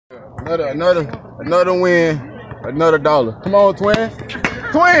Another win, another dollar. Come on, twin.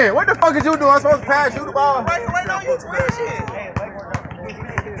 Twin, what the fuck is you doing? I'm supposed to pass you the ball. Wait on you, twin shit.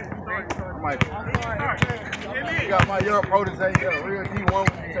 You got my young protege, real D1.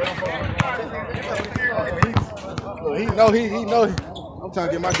 He know. I'm trying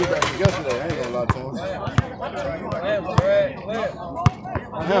to get my dude back from yesterday. I ain't gonna lie to him.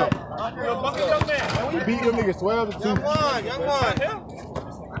 We beat them niggas 12-2. Young one.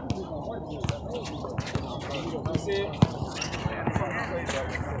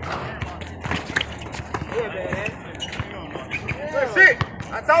 Good shit.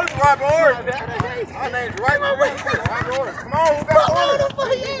 I told you Rob Orange. My name's right my way. Rob Orange. Come on, who got Orange?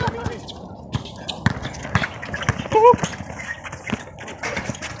 Whoop.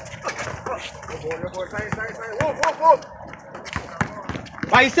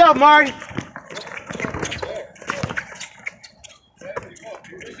 By yourself, Marty.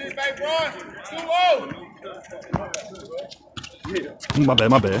 My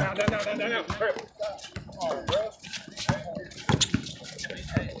bad.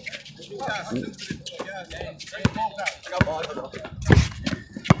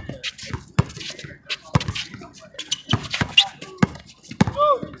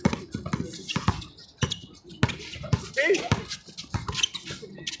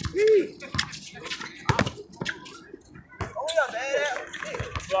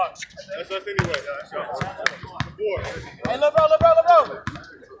 Down. That's us anyway. Hey, look, bro.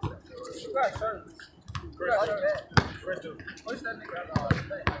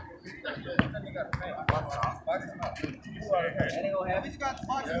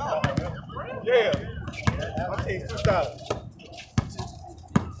 Yeah. My team's too solid.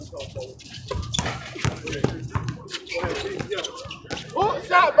 Hook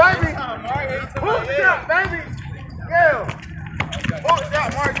shot, baby. Yeah. Hook shot,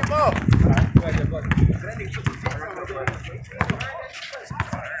 Mark him up.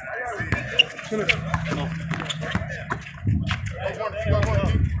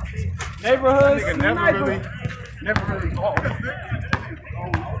 Neighborhood Never really called.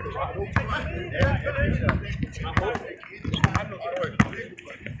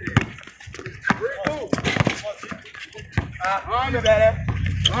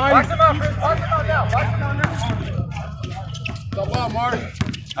 Watch him out, Chris. Watch him out now. Come on, Marty.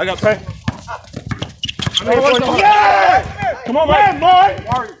 I got pay. Yeah! Come on, man, Marty.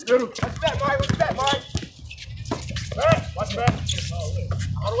 Marty, little. What's that, Marty? Watch back.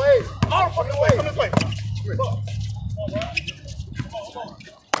 All the way. All the fucking way. Come this way.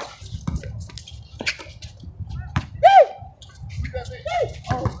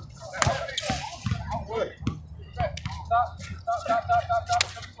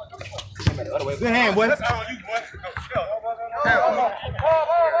 Good hand, boy. That's all you, boy.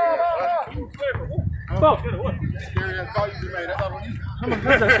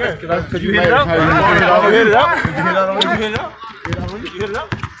 Could you hit it up? You hit it up?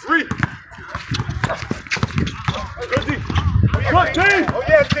 Three. Good team. Oh,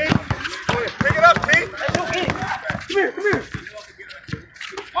 yeah, T. Pick it up, T. Come here.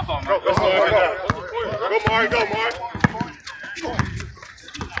 My fault, man. Go, Mari. Go, Mari.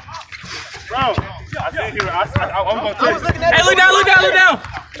 Bro, I said here. I'm going to take it. Hey, look down.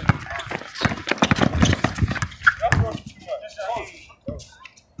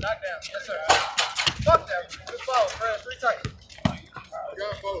 Knockdown. Yes, sir. Fuck that. Good ball, Fred. 3 tight.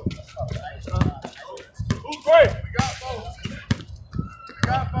 Who's great? We got both.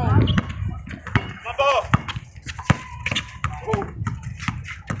 My ball.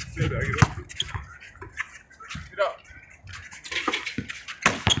 Get up.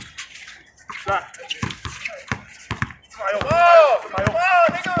 Stop. Nigga.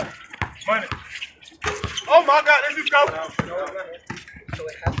 Money. Oh my God, let's just go.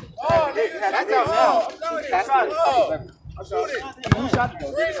 That's out now. Shoot it. Who shot the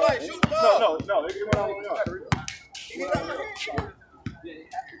ball? Shoot the ball. No. They get one on the yard.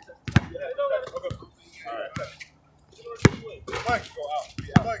 Mike, go out.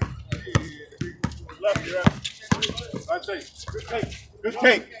 Mike. Left, you're out. I'd say, good cake. You do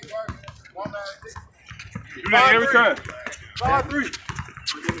that every time. 5-3.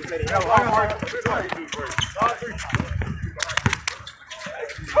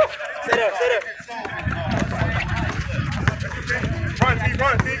 Stay there. Run,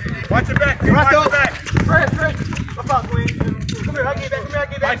 T. Watch your back. Watch your back. Fred. What's up, Queen? Come here, I get back.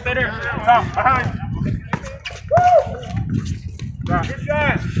 Mike, stay there. Top, behind you. Good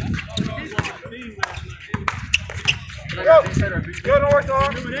shot. Go, don't work so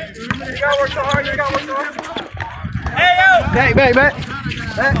hard. You gotta work so hard. Hey, yo!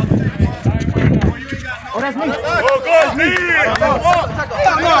 Back. Oh, that's me. Oh, good, me.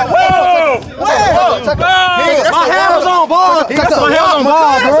 My hand was on ball. My hand was on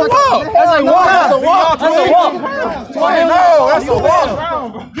ball, bro. That's a walk. That's a walk. That's a walk. That's a walk.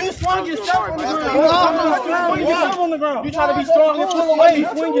 You swung yourself on the ground. You swung yourself on the ground. You try to be strong and pull away. You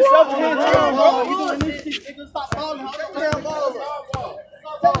swing yourself on the ground, bro. You doing this shit. Stop falling. Take the damn ball.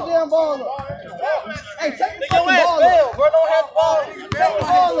 Take the damn ball. Hey, take the fucking ball. Bro, don't have the ball. Take the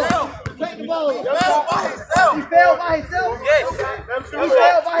ball. Take the ball. He fell by himself? Yes. He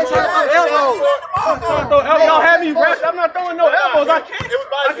fell by himself. Y'all had me wrapped. I'm not throwing no elbows. I can't. It was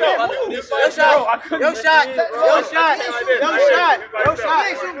by himself. Yo shot.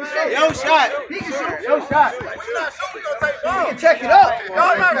 He can check it up.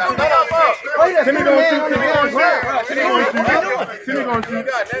 Timmy gonna shoot. Timmy gonna shoot.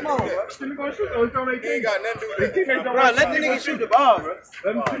 Timmy gonna shoot. He ain't got nothing to do with it. Bro, let the nigga shoot the ball, bro.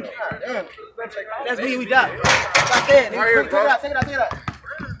 That's me, we got. Like that. Take it out.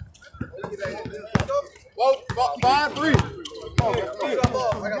 5-3.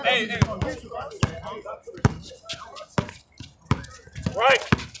 Hey. Right.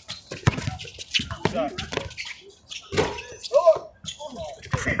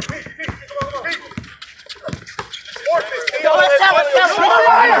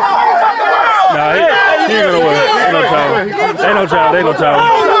 Nah, he ain't gonna win. Ain't no trouble. Ain't no trouble. Ain't no trouble.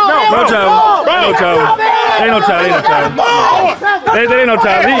 No trouble. Ain't no trouble. Ain't no trouble. Ain't no trouble. There ain't no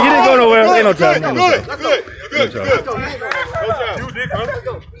trouble. He didn't go nowhere. Ain't no trouble. Good.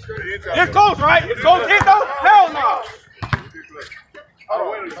 It's close, right? It's close. It though? Hell no.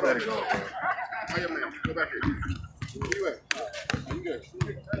 Let it go. Go back here. Where you at? You good.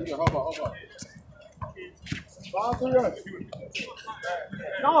 Hold on. 5-3.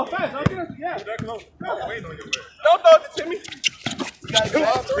 No, fast. I'm good. Yeah. Don't throw it to Timmy. You got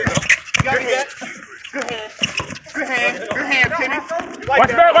it. Good hand, Timmy. Watch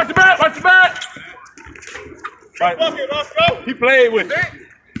the back. Right. Roscoe. He played with it.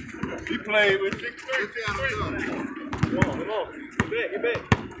 Come on. Get back.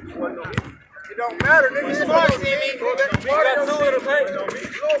 It don't matter, nigga. Smart, Timmy. You got 2 in the paint.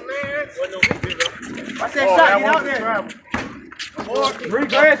 Watch that shot. Get out there.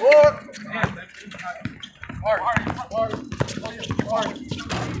 Regress.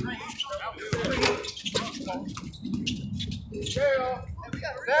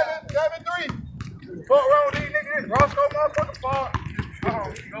 Seven, 3. Fuck around with these niggas. Roscoe motherfucking fall.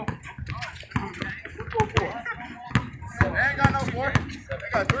 They ain't got no 4. They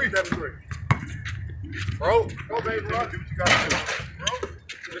got 3. 7-3. Bro, go baby, bro. Do what you gotta do. Bro.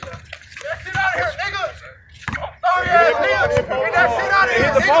 Get that shit out of here, nigga. Sorry ass nigga. Get that shit out of here.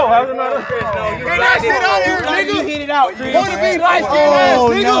 Hit the ball. How's it not up? Get that shit out of here, nigga. You hit it out, Chris. Want to be light-skinned ass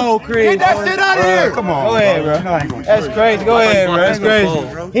nigga? No, Chris. Get that shit out of here. Come on. Go ahead, bro. That's crazy. Go ahead, bro. That's crazy.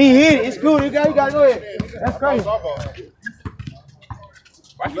 He hit it. It's cool. You got to go ahead. That's crazy.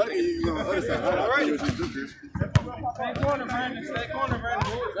 Lucky you on the other side. All right. Stay corner, Brandon. Stay corner,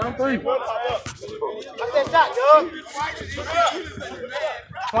 Brandon. 3. Watch that shot, dog.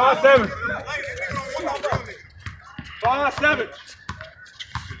 5-7. 5-7.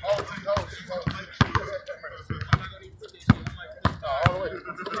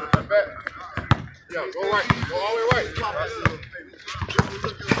 Yo, go right. Go all the way right.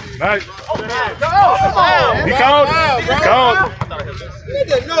 Nice. Come on. He called.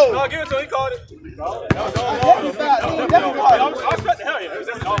 Nigga, no. No, give it to him. He called it. That was definitely I was cut the hell yeah.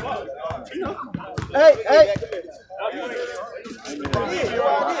 Hey.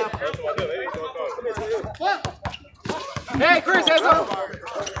 Hey, Chris, that's up.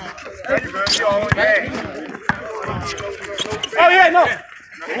 Oh, yeah, no.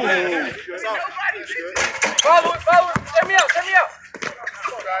 Follow. Send me out.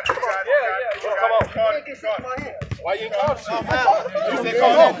 Come on. Why you ain't called?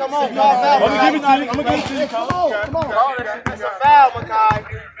 Come on. I'm gonna give it to you. Come on. That's a foul, Makai.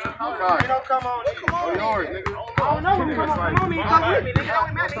 You don't come on. Yours, nigga. I don't know. Come on, me. Come with me, nigga.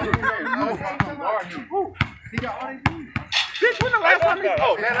 Bitch, when the last time that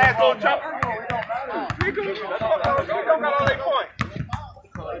last little chopper? They don't got all 8 points.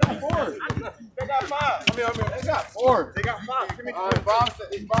 They got 5. They got 4. They got 5.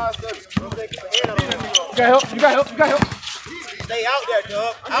 It's 5-7. You got help. Stay out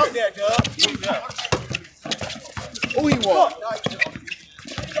there, Dub. Who he walk?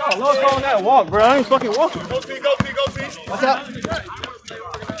 Oh, Lord's calling that walk, bro. I ain't fucking walking. Go, T. What's up?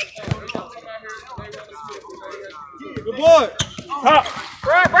 Good boy.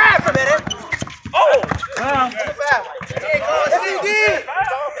 Brad for a minute. Oh! Wow. Yes, he did.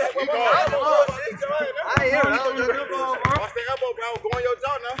 I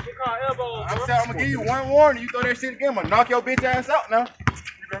give you one warning. You throw that shit again, I'm gonna knock your bitch ass out now. You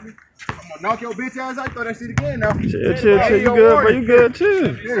feel me? I'm gonna knock your bitch ass out. You throw that shit again now. Chill. You good, bro? You good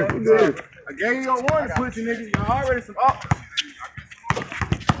too? Yeah, you good. I gave you your warning, pussy nigga. You already some up.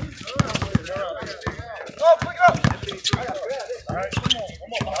 Oh, pick it up. All right, come on.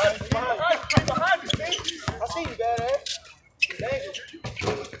 Behind you, Steve. I see you, badass.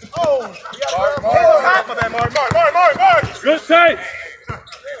 Oh, Mark. Good sight.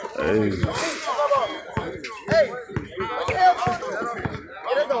 Hey.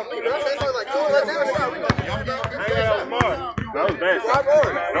 That was bad.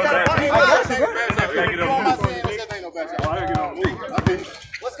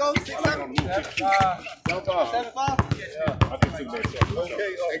 Let's go. 6-7. 7-5.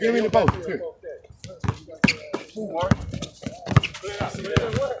 Hey, give me the post. Here.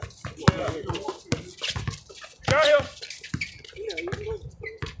 Got him.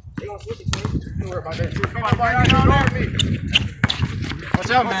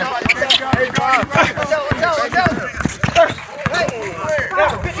 Watch out, man.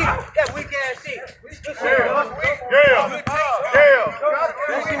 That weak ass shit.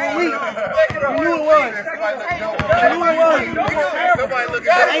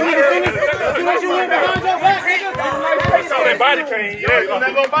 Body cam.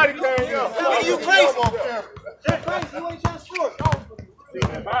 You crazy? That's crazy. You ain't trying to score.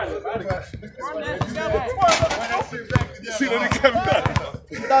 See that nigga coming back.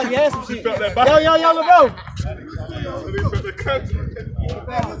 Thought you had some shit. Felt that Yo, body. LeBron.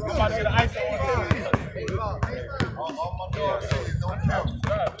 Somebody get an ice on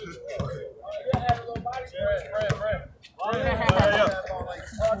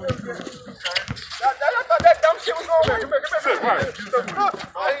That dumb shit was going on.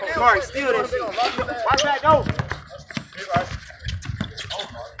 Mark, steal that shit. Watch that go.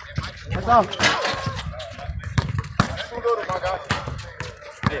 Let's go.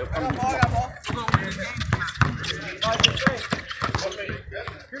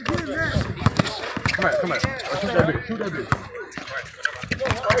 Come on. Shoot that bitch.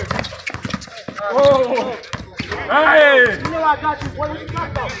 Oh! Hey! You know I got you, boy. What you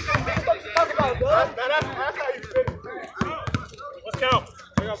talking about? What you talking about, bro? That's how you fit. Let's count.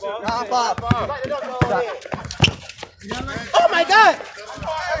 9-5. Oh my God!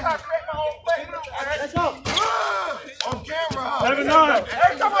 Let's go. On camera. 7-9. Every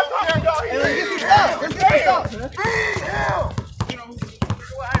time I talk to y'all, Hey, let's get some stuff. Let's get some stuff.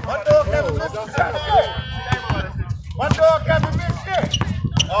 my dog haven't missed shit. My dog haven't missed shit.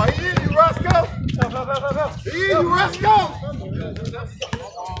 Oh, he is you, Roscoe. He is you, Roscoe.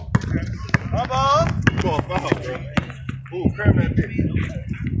 Come on. You going foul, bro. Ooh, cram that bitch.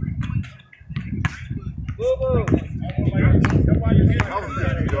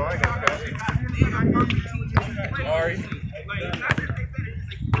 Sorry.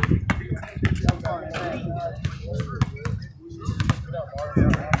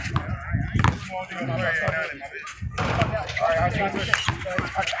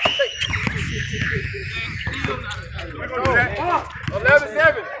 All right,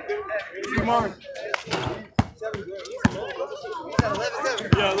 11-7. See, Marvin.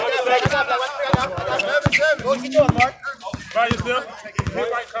 11-7. Yeah, 11-7. 11-7. What you doing, Mark? By yourself.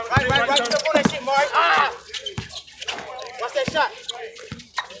 Right step on that shit, Mark. Watch that shot.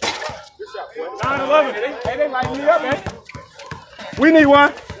 9-11. Hey, they light me up, man. We need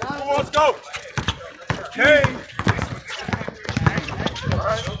one. Who wants to go? Hey.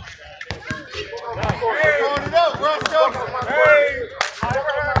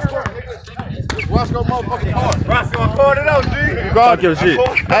 Roscoe motherfucking hard. Roscoe, I called it out, G. You Talk your shit.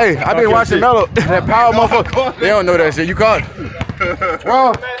 Hey, I been watching Melo. That power motherfucker. They don't know that shit. You caught it.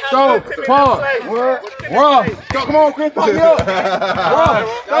 Roscoe, hard. Roscoe, come on, Chris, pop me up.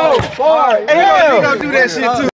 Roscoe, hard. Hey, he gonna do that shit too.